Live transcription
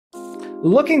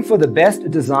Looking for the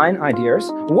best design ideas?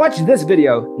 Watch this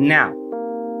video now.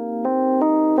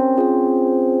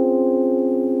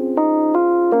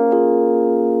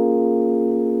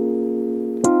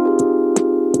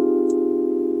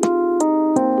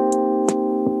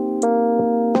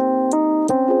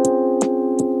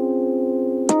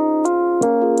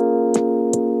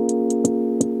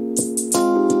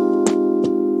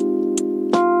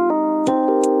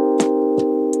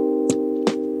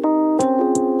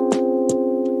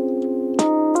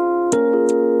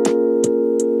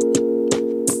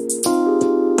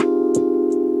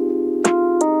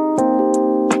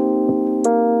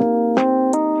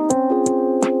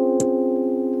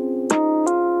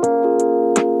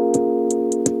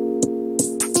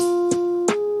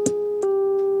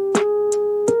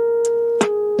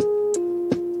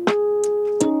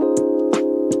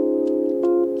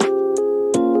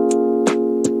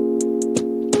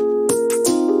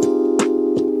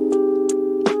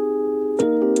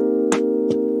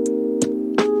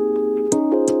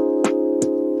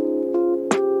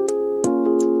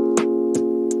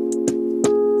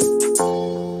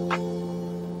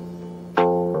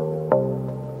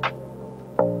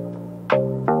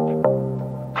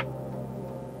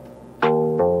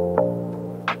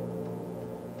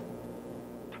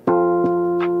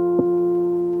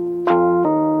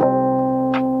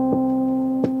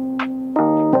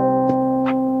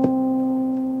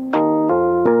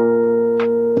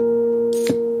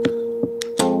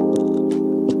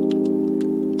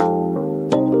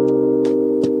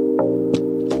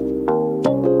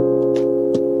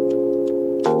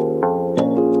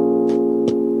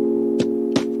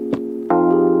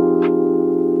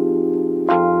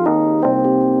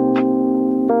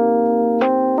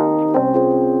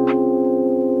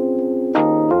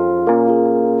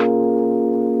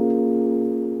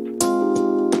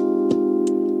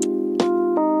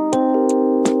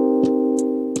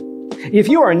 If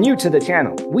you are new to the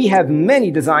channel, we have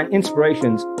many design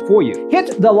inspirations for you.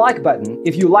 Hit the like button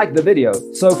if you like the video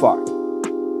so far.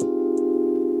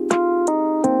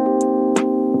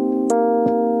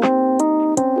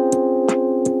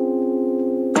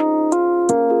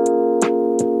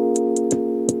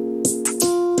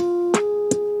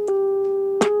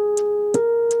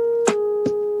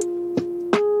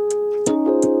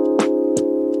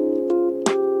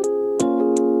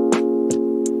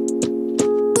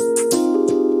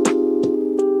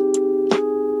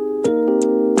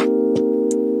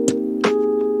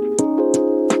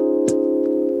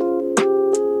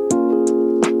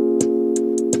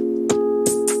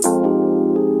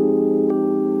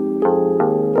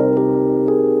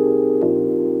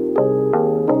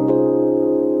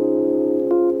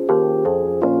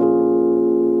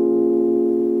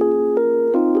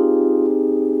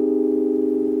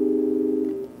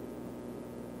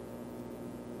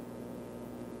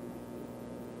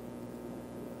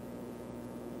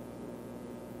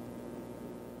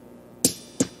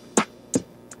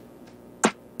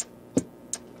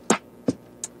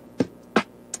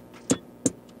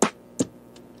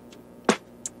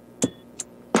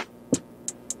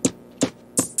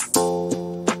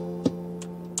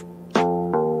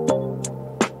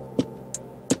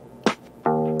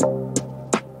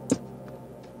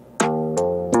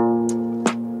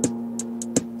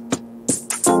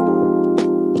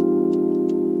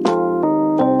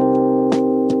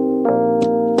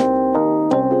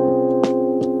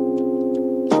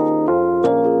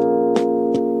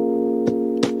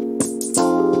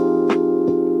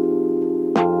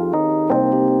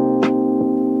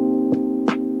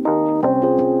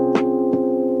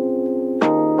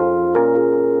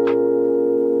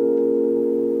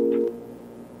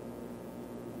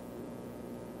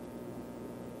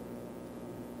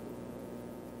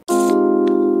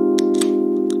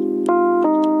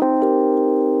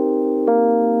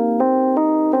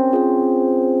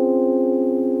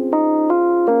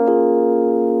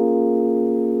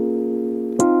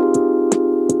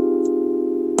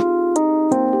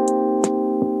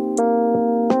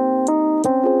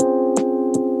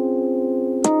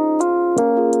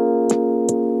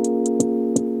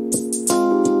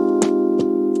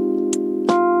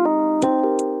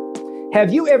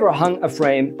 Have you ever hung a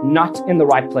frame not in the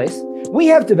right place? We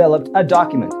have developed a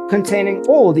document containing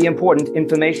all the important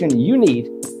information you need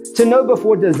to know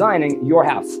before designing your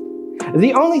house.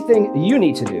 The only thing you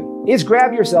need to do is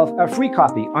grab yourself a free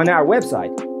copy on our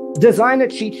website,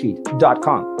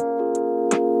 designacheatsheet.com.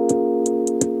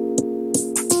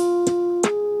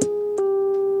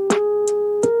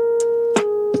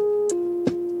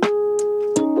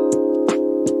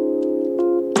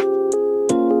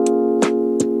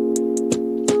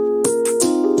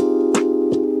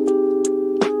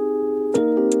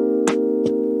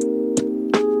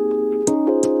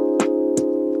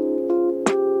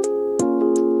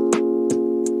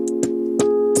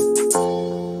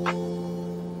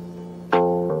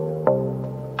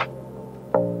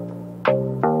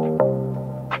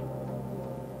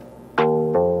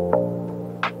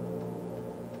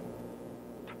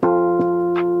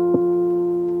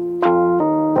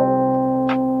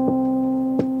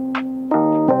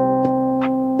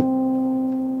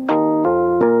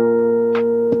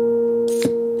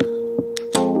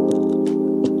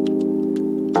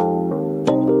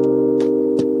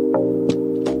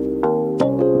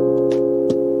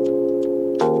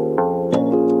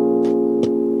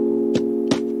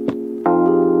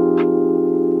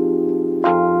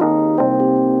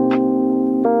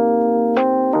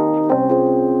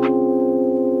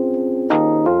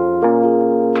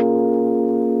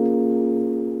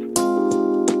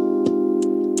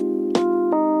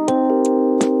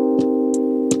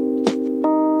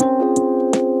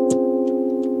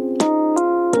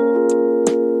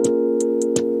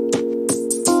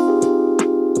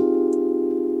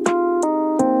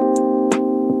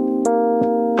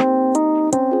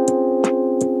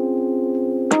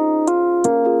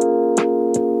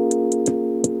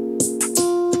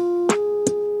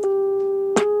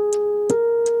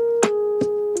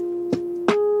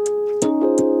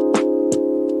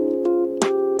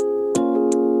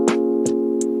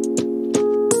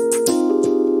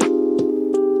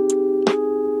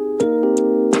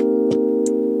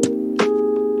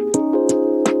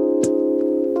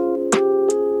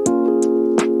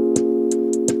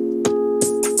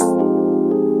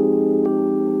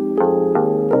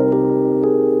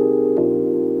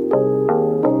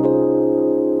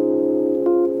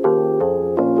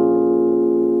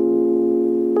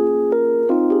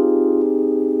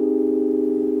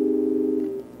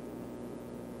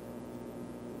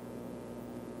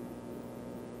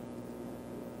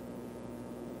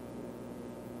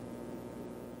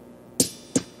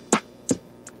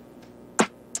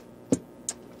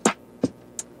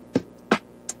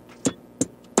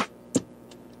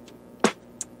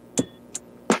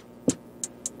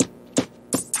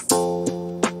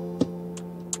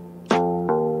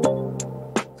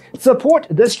 Support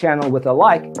this channel with a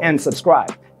like and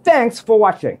subscribe. Thanks for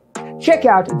watching. Check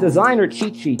out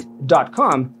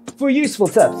designercheatsheet.com for useful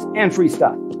tips and free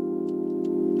stuff.